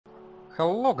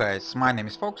Hello guys, my name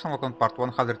is Fox and welcome to part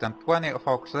 120 of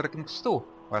our Crusader Kings 2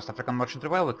 West African Merchant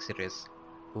Revival series.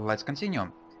 Let's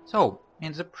continue. So,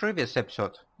 in the previous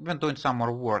episode, we've been doing some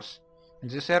more wars. In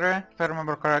this area, if I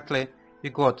remember correctly, we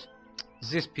got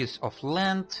this piece of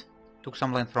land, took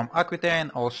some land from Aquitaine,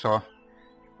 also,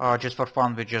 just for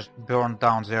fun, we just burned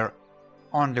down their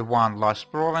only one last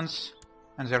province,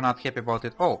 and they're not happy about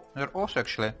it. Oh, they're also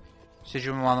actually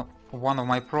sieging one of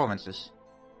my provinces,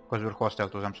 because we're hostile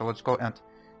to them, so let's go and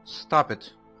stop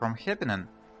it from happening.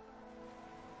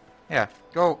 Yeah,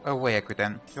 go away,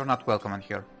 Aquitaine. You're not welcome in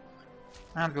here.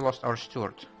 And we lost our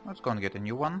steward. Let's go and get a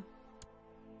new one.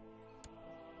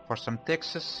 For some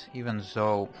taxes, even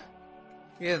though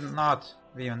we're not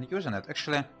even using it.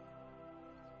 Actually,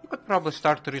 we could probably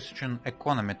start researching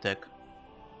economy tech,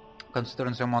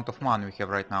 considering the amount of money we have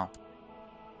right now.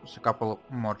 There's a couple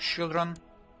more children.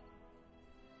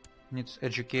 Needs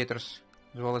educators.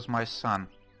 As well as my son.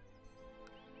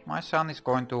 My son is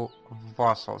going to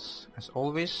vassals, as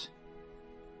always.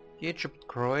 Egypt,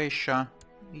 Croatia.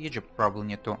 Egypt probably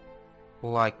need to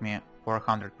like me for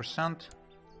 100%.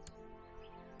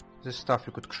 This stuff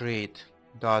we could create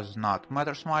does not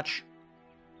matter much.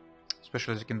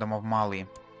 Especially the Kingdom of Mali.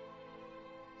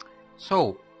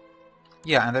 So,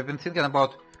 yeah, and I've been thinking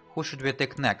about who should we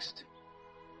attack next.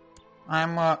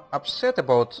 I'm upset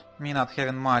about me not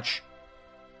having much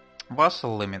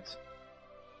vassal limit.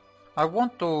 I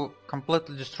want to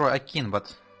completely destroy Akin,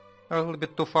 but a little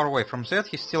bit too far away from that.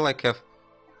 He still like have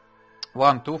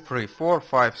 1, 2, 3, 4,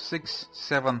 5, 6,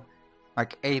 7,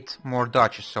 like 8 more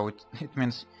duchies, so it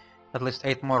means at least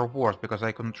 8 more wars, because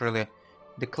I couldn't really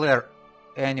declare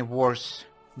any wars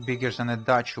bigger than a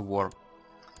duchy war.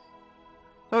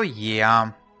 So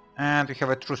yeah, and we have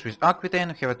a truce with Aquitaine,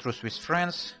 we have a truce with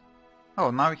France.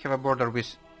 Oh, now we have a border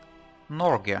with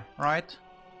Norge, right?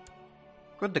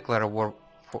 Could declare a war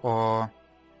for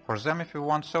them if you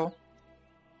want so.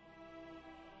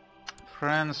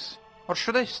 France, or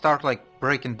should I start like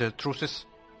breaking the truces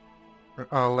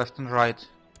left and right?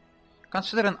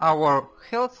 Considering our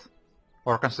health,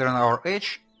 or considering our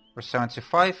age, we're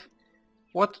 75,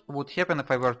 what would happen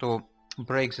if I were to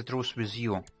break the truce with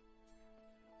you?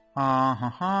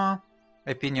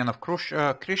 Opinion of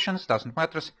Christians, doesn't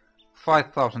matter.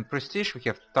 5,000 prestige, we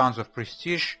have tons of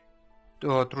prestige.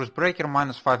 Truce breaker,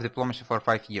 -5 diplomacy for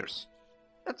 5 years.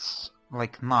 That's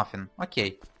like nothing.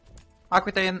 Okay.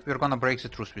 Aquitaine, we're gonna break the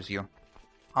truce with you.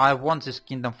 I want this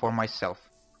kingdom for myself.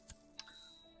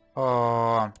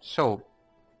 So...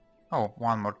 Oh,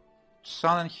 one more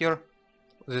son in here.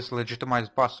 This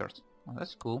legitimized bastard. Oh,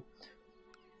 that's cool.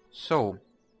 So...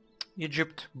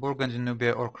 Egypt, Burgundy,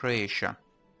 Nubia or Croatia?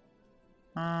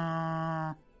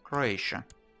 Croatia.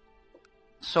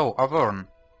 So, Auvergne.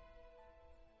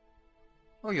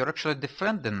 Oh, you're actually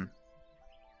defending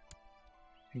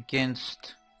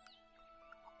against...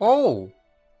 Oh!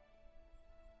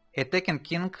 Attacking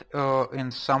king in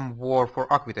some war for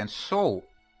Aquitaine. So,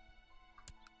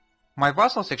 my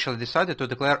vassals actually decided to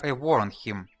declare a war on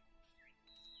him.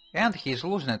 And he is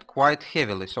losing it quite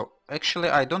heavily, so actually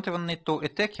I don't even need to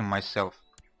attack him myself.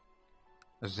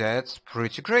 That's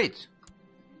pretty great.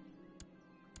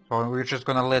 So we're just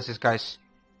gonna let these guys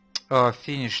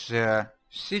finish the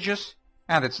sieges.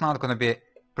 And it's not gonna be a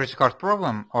pretty hard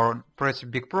problem, or pretty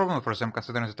big problem for them,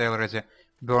 considering that they already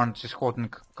burned this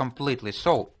holding completely.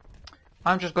 So,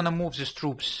 I'm just gonna move these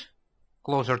troops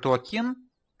closer to Akin,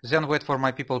 then wait for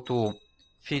my people to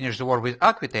finish the war with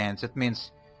Aquitaine. That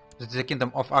means that the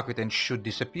kingdom of Aquitaine should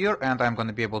disappear, and I'm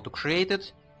gonna be able to create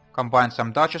it, combine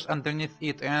some duchies underneath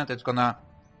it, and it's gonna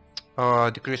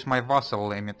decrease my vassal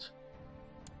limit.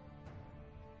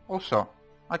 Also,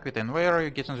 Aquitaine, where are you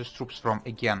getting these troops from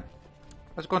again?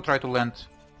 Let's go and try to land,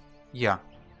 yeah,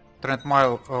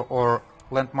 or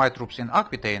land my troops in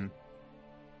Aquitaine,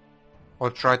 or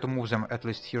try to move them at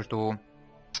least here to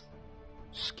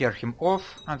scare him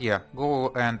off, and yeah, go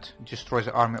and destroy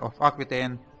the army of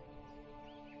Aquitaine.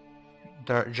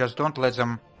 Just don't let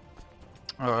them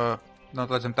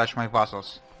touch my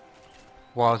vassals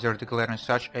while they're declaring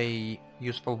such a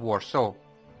useful war. So,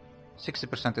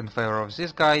 60% in favor of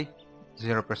this guy,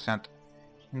 0%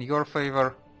 in your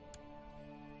favor.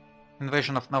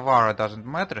 Invasion of Navarre doesn't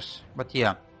matter, but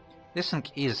yeah, this thing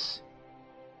is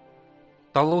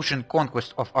Talusian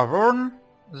conquest of Auvergne.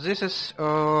 This is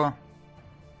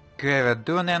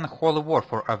Guevardunian Holy War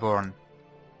for Auvergne.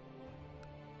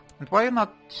 And why are you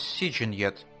not sieging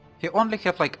yet? You only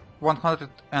have like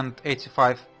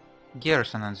 185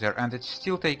 garrison in there, and it's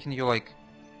still taking you like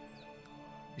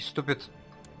a stupid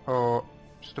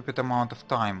amount of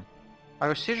time. Are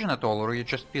you sieging at all, or are you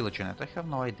just pillaging it? I have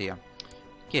no idea.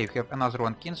 Okay, we have another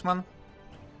one kinsman.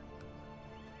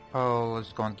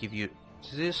 Let's go and give you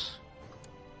this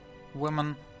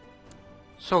women.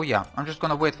 So yeah, I'm just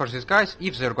gonna wait for these guys,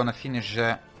 if they're gonna finish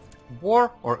the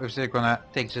war, or if they're gonna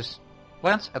take this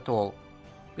lands at all.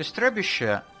 This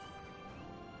trebuchet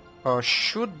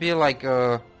should be like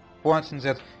pointing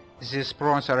that these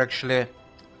provinces are actually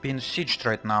being sieged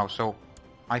right now, so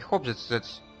I hope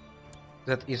that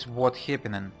is what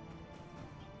happening.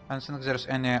 I don't think there's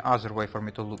any other way for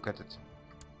me to look at it.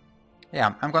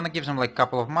 Yeah, I'm gonna give them like a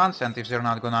couple of months, and if they're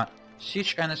not gonna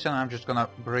siege anything, I'm just gonna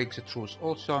break the truce.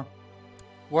 Also,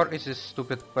 where is this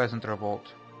stupid peasant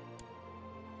revolt?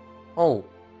 Oh,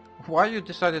 why you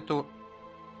decided to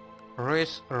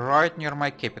raise right near my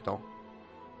capital?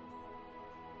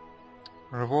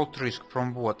 Revolt risk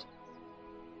from what?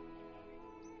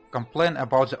 Complain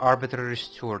about the arbitrary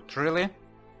steward. Really?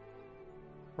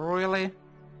 Really?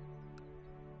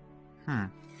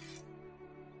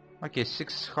 Okay,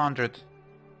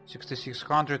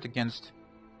 6600 against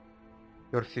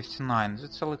your 59.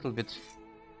 That's a little bit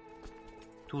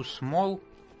too small.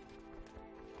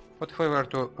 But if I were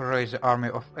to raise the army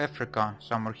of Africa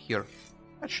somewhere here,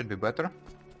 that should be better.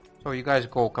 So you guys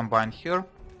go combine here,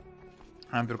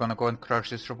 and we're gonna go and crush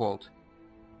this revolt.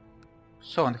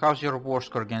 So, and how's your war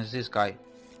score against this guy?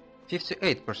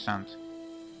 58%.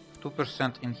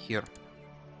 2% in here.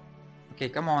 Okay,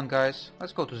 come on guys,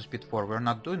 let's go to the speed 4. We're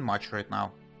not doing much right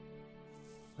now.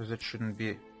 So that shouldn't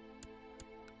be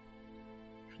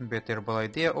a terrible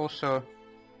idea. Also,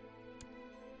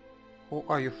 who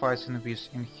are you fighting with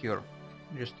in here?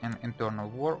 Just an internal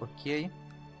war, okay.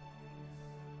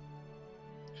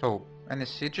 So, any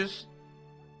sieges?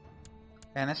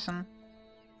 Anything?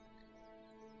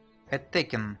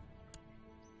 Taken.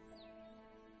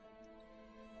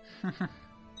 I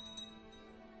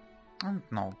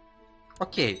don't know.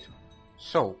 Okay,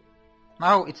 so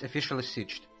now it's officially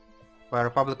sieged by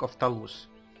Republic of Toulouse.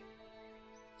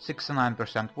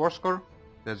 69% war score,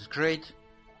 that's great.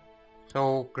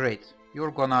 So great,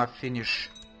 you're gonna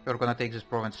take this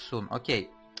province soon. Okay,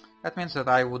 that means that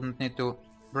I wouldn't need to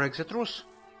break the truce,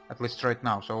 at least right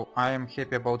now, so I am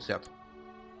happy about that.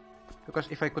 Because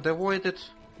if I could avoid it,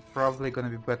 probably gonna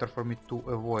be better for me to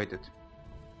avoid it.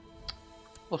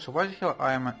 Also, why the hell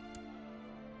I am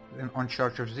on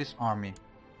charge of this army?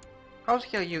 How the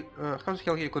hell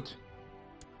you could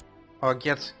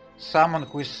get someone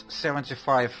who is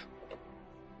 75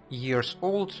 years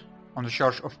old on the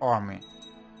charge of army?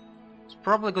 It's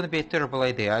probably gonna be a terrible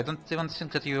idea. I don't even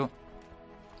think that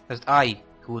I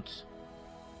could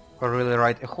really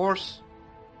ride a horse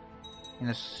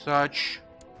in such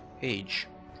age.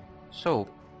 So,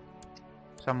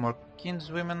 some more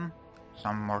kinswomen,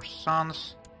 some more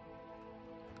sons.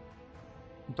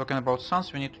 Talking about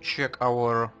sons, we need to check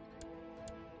our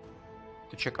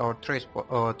trade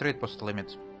post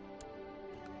limit.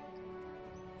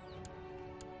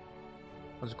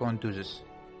 Let's go and do this.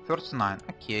 39,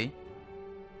 okay.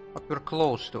 But we're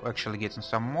close to actually getting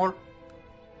some more.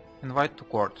 Invite to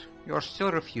court. You're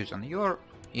still refusing. You're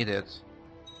idiots.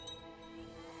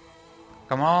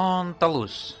 Come on,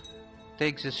 Toulouse.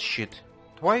 Take this shit.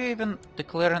 Why are you even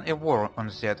declaring a war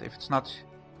on that if it's not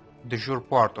the jure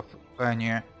part of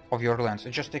any of your lands?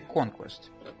 It's just a conquest.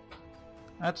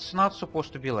 It's not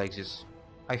supposed to be like this.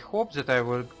 I hope that I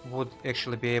would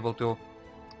actually be able to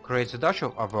create the Duchy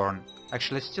of Auvergne.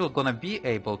 Actually still gonna be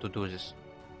able to do this.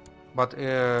 But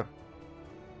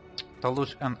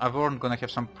Toulouse and Auvergne gonna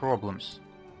have some problems.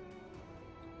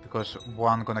 Because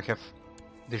one gonna have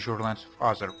the jure lands of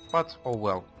other. But oh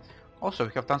well. Also,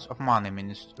 we have tons of money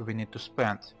we need to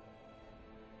spend.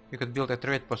 We could build a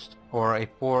trade post or a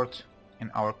port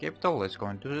in our capital. Let's go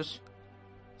and do this.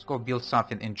 Let's go build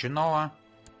something in Genoa.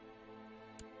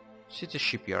 City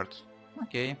shipyard.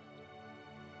 Okay.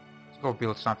 Let's go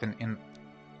build something in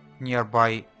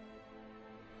nearby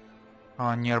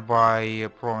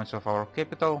province of our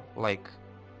capital, like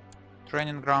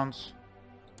training grounds.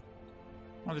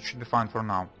 Well, it should be fine for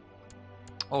now.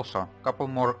 Also, a couple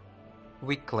more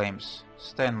weak claims.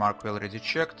 Steinmark we already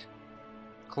checked.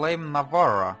 Claim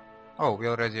Navarra. Oh, we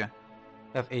already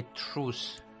have a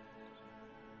truce.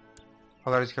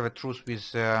 Already have a truce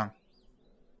with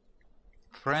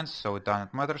France, so it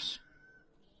doesn't matter.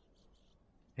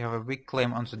 You have a weak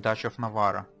claim on the Duchy of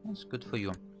Navarra. That's good for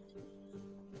you.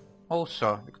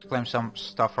 Also, we could claim some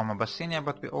stuff from Abyssinia,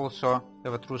 but we also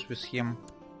have a truce with him.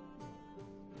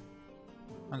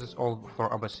 And that's all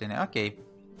for Abyssinia. Okay.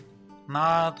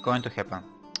 Not going to happen.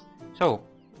 So,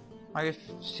 are you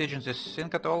sieging this thing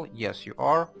at all? Yes, you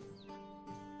are.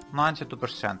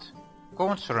 92%. Go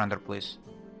and surrender, please.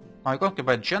 My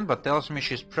concubine Jen but tells me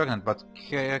she's pregnant, but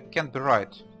can't be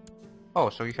right. Oh,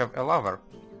 so you have a lover.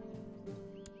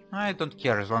 I don't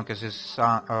care as long as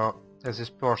this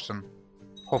person,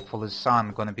 hopefully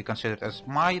son, gonna be considered as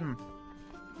mine.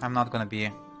 I'm not gonna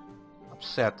be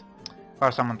upset.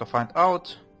 Hire someone to find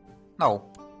out. No,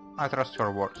 I trust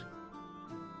her word.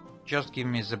 Just give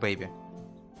me the baby.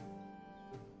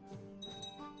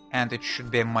 And it should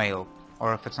be a male.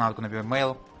 Or if it's not gonna be a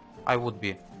male, I would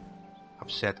be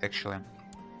upset actually.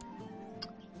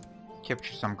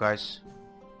 Capture some guys.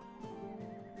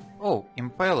 Oh,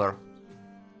 Impaler.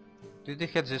 Did we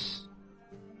had this?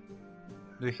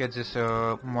 Do we had this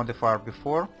modifier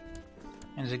before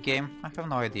in the game? I have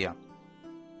no idea.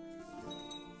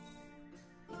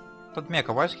 But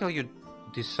Mecha, why the hell you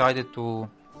decided to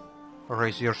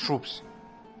raise your troops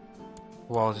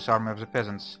while this army of the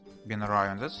peasants been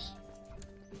around?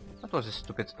 That was a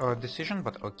stupid decision,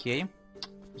 but okay.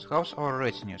 So how's our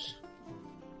retinues?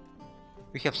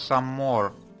 We have some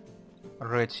more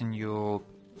retinue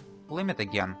limit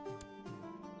again.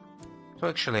 So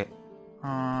actually,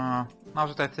 now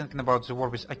that I'm thinking about the war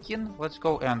with Akin, let's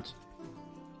go and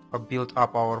build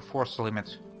up our force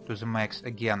limit to the max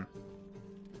again.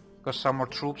 Because some more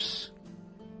troops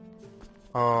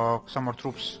for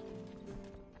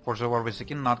the war with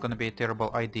Akin not gonna be a terrible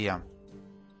idea.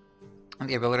 And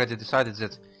yeah, we already decided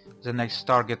that the next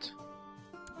target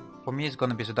for me is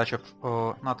gonna be the Dutch of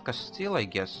not Castile, I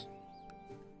guess.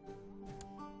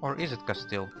 Or is it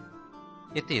Castile?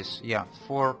 It is, yeah.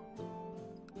 Four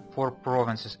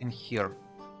provinces in here.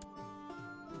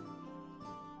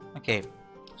 Okay,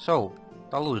 so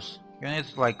Toulouse, you need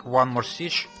like one more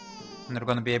siege, and you're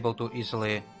gonna be able to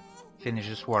easily finish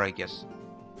this war, I guess.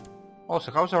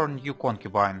 Also, how's our new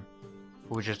concubine,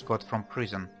 who we just got from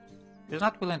prison? She's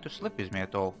not willing to sleep with me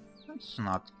at all. That's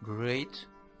not great.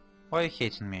 Why are you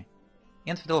hating me?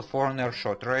 Infidel, foreigner,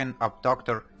 short reign,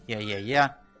 abductor,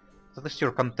 yeah. At least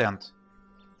you're content.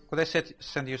 Could I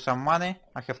send you some money?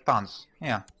 I have tons.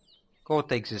 Yeah. Go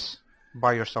take this.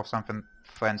 Buy yourself something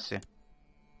fancy.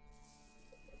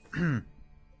 I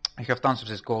have tons of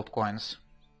these gold coins.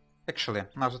 Actually,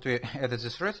 now that we added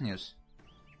these retinues,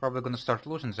 probably gonna start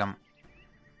losing them.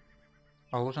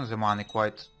 I'll losing the money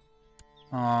quite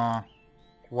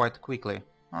quickly.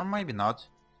 Or maybe not.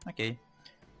 Okay.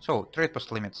 So, trade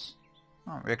post limits.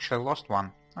 Oh, we actually lost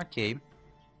one. Okay.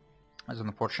 That's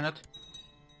unfortunate.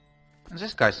 And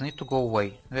these guys need to go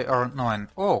away. They are annoying.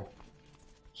 Oh!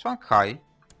 Songhai.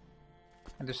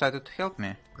 And decided to help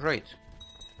me. Great.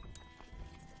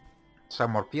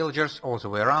 Some more pillagers all the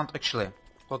way around. Actually,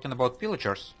 talking about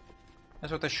pillagers,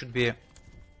 that's what I should be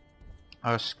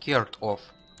scared of.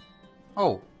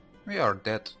 Oh, we are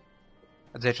dead.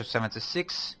 At the age of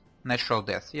 76, natural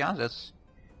death. Yeah, that's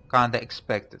kinda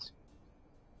expected.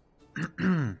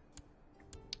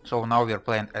 So now we are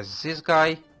playing as this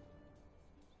guy.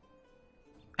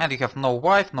 And you have no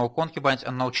wife, no concubines,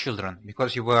 and no children,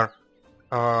 because you were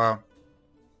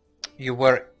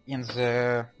in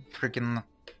the freaking,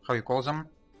 how you call them?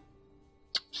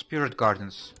 Spirit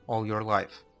gardens all your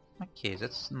life. Okay,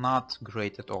 that's not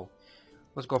great at all.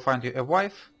 Let's go find you a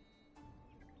wife.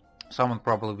 Someone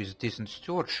probably with decent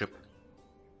stewardship.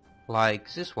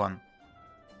 Like this one.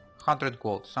 100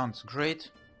 gold, sounds great.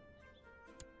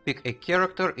 Pick a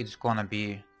character, it's gonna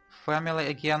be family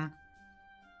again.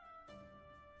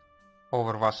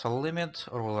 Over vassal limit,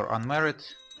 ruler unmarried.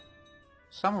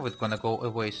 Some of it gonna go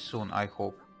away soon, I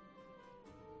hope.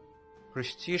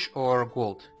 Prestige or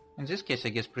gold. In this case, I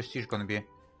guess prestige gonna be a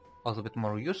little bit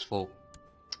more useful.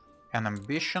 And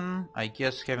ambition, I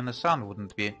guess having a son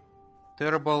wouldn't be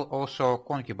terrible. Also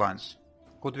concubines.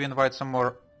 Could we invite some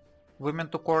more women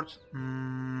to court?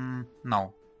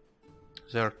 No.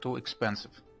 They're too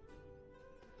expensive.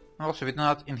 Also, we do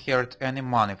not inherit any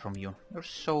money from you. You're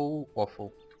so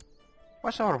awful.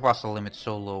 Why's our vassal limit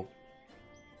so low?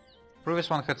 Previous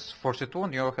one had 42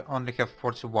 and you only have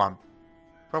 41.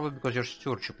 Probably because your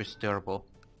stewardship is terrible.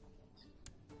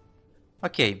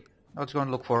 Okay, let's go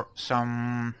and look for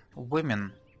some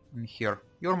women in here.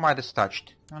 You're Midas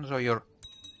touched, even though you're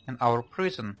in our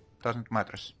prison, doesn't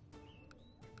matter.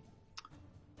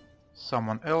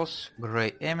 Someone else,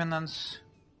 Grey Eminence.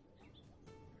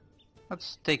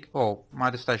 Let's take, oh,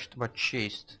 Midas touched but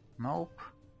chaste. Nope.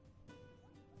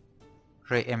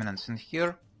 Grey Eminence in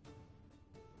here.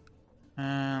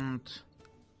 And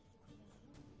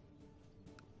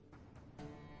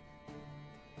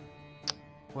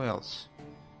who else?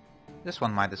 This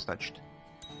one Midas touched.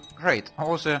 Great,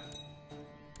 all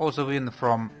the wind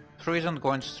from prison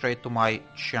going straight to my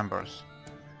chambers.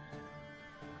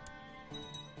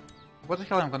 What the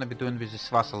hell I'm gonna be doing with this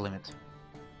vassal limit?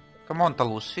 Come on,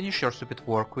 Toulouse, finish your stupid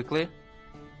war quickly.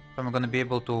 I'm gonna be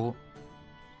able to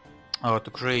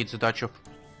create the Duchy of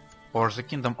or the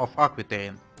Kingdom of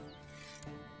Aquitaine,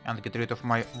 and get rid of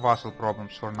my vassal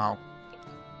problems for now.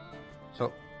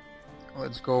 So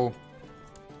let's go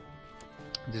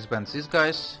disband these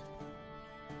guys.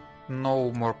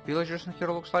 No more pillagers in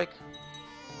here, looks like.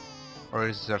 Or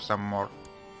is there some more?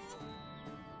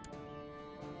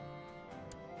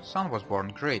 Son was born,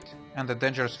 great. And the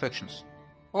dangerous factions.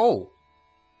 Oh!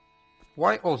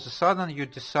 Why all of a sudden you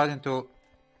decided to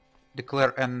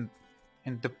declare an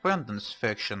independence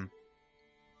faction?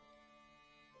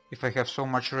 If I have so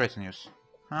much retinues.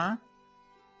 Huh?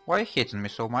 Why are you hating me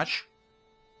so much?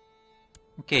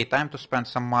 Okay, time to spend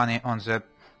some money on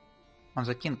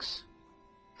the kings.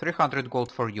 300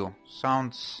 gold for you.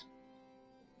 Sounds...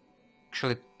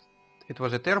 Actually, it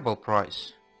was a terrible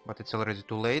price, but it's already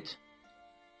too late.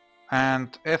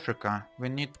 And Africa, we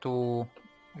need to...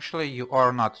 Actually, you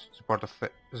are not the part of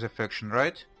the faction,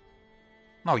 right?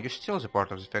 No, you're still the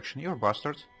part of the faction, you're a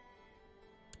bastard.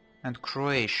 And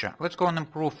Croatia. Let's go and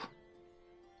improve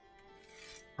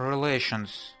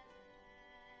relations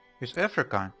with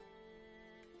Africa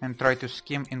and try to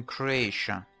scheme in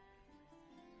Croatia.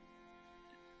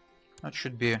 That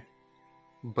should be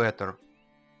better.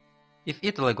 If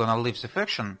Italy gonna leave the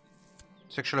faction,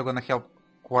 it's actually gonna help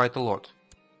quite a lot.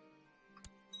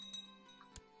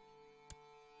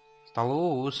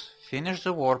 Toulouse, finish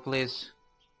the war, please.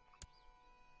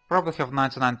 Probably have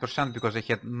 99% because I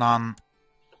had none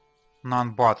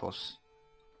battles.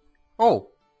 Oh,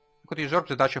 I could usurp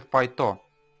the Duchy of Paito.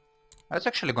 That's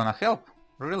actually gonna help,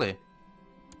 really.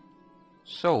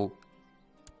 So,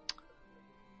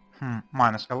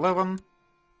 minus 11,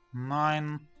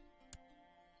 9,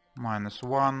 minus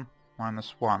 1,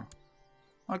 minus 1.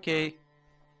 Okay.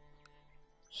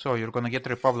 So you're gonna get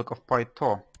Republic of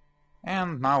Paito.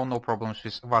 And now no problems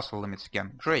with vassal limits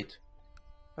again. Great.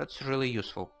 That's really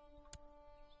useful.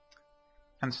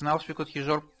 Anything else we could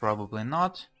usurp? Probably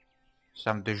not.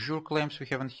 Some de jure claims we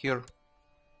haven't here.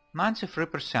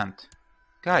 93%.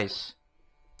 Guys,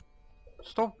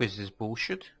 stop with this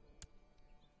bullshit.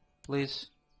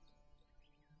 Please.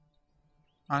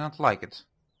 I don't like it.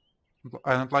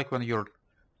 I don't like when you're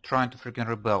trying to freaking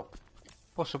rebel.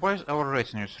 Also, why is our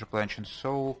retinue replenishing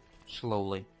so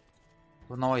slowly?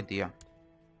 I have no idea.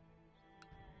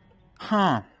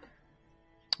 Huh.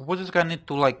 Would this guy need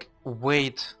to, like,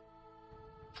 wait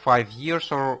 5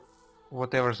 years or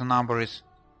whatever the number is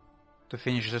to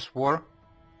finish this war?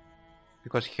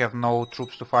 Because he have no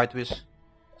troops to fight with?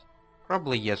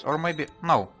 Probably yes, or maybe...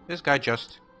 No, this guy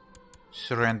just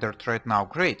surrendered right now.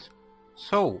 Great.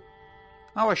 So,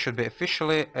 now I should be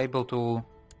officially able to...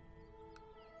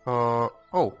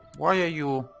 oh, why are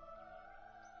you...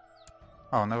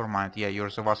 Oh, never mind. Yeah, you're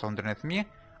the vassal underneath me.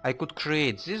 I could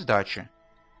create this duchy.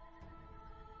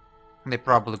 They're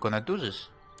probably gonna do this.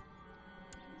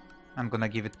 I'm gonna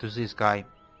give it to this guy.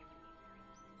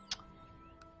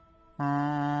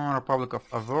 Republic of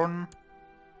Auvergne.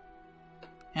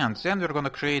 And then we're gonna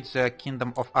create the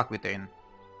Kingdom of Aquitaine.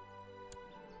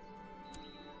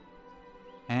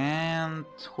 And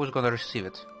who's gonna receive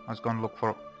it? I was gonna look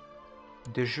for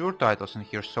de jure titles in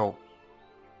here, so...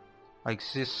 Like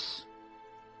this...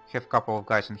 Have a couple of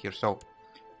guys in here, so...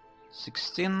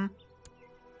 16...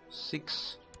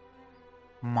 6...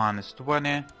 Minus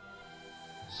 20...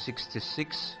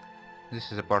 66...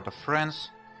 This is a part of France.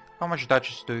 How much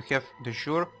duchies do you have? De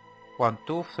jure? 1,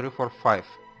 2, 3, 4, 5.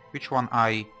 Which one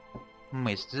I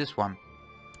missed? This one.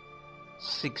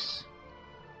 6.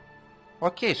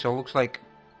 Okay, so looks like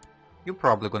you're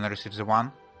probably gonna receive the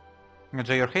one.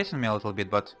 So you're hating me a little bit,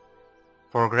 but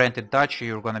for granted duchy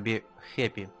you're gonna be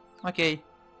happy. Okay,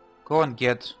 go and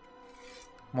get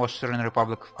most Serene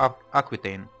Republic of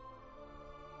Aquitaine.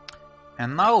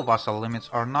 And now vassal limits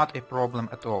are not a problem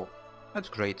at all. That's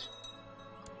great.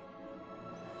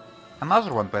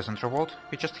 Another one peasant revolt.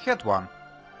 We just had one.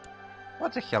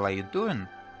 What the hell are you doing,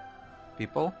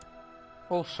 people?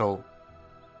 Also,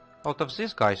 out of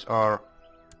these guys are...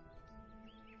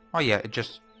 Oh yeah,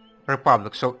 just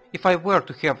republic. So if I were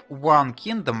to have one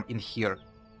kingdom in here,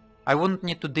 I wouldn't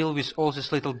need to deal with all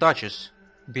these little duchies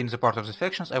being the part of the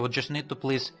factions. I would just need to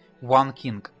please one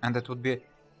king, and that would be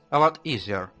a lot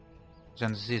easier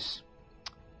than this.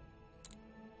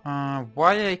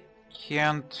 Why I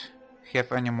can't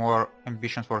have any more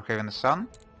ambitions for having a son?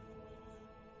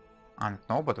 I don't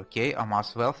know, but okay,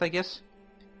 amass wealth, I guess.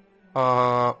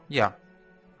 Yeah.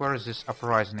 Where is this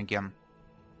uprising again?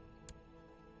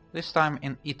 This time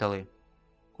in Italy.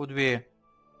 Could we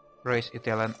raise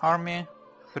Italian army?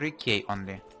 3k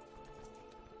only.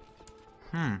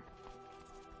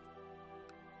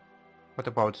 What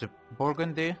about the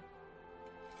Burgundy?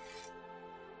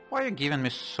 Why are you giving me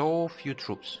so few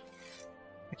troops?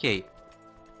 Okay.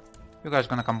 You guys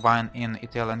gonna combine in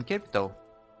Italian capital.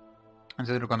 And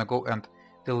then we're gonna go and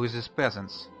deal with these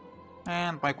peasants.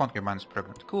 And my concubine is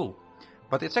pregnant. Cool.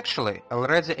 But it's actually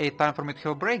already a time for me to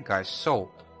have a break, guys. So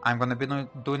I'm gonna be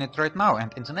doing it right now.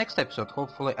 And in the next episode,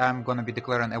 hopefully I'm gonna be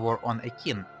declaring a war on a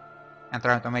king. And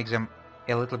trying to make them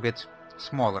a little bit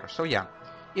smaller. So yeah.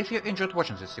 If you enjoyed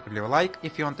watching this, you could leave a like.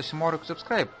 If you want to see more, you could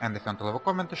subscribe. And if you want to leave a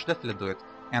comment, you should definitely do it.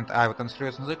 And I would answer you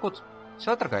as soon as I could. See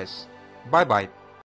you later, guys. Bye bye.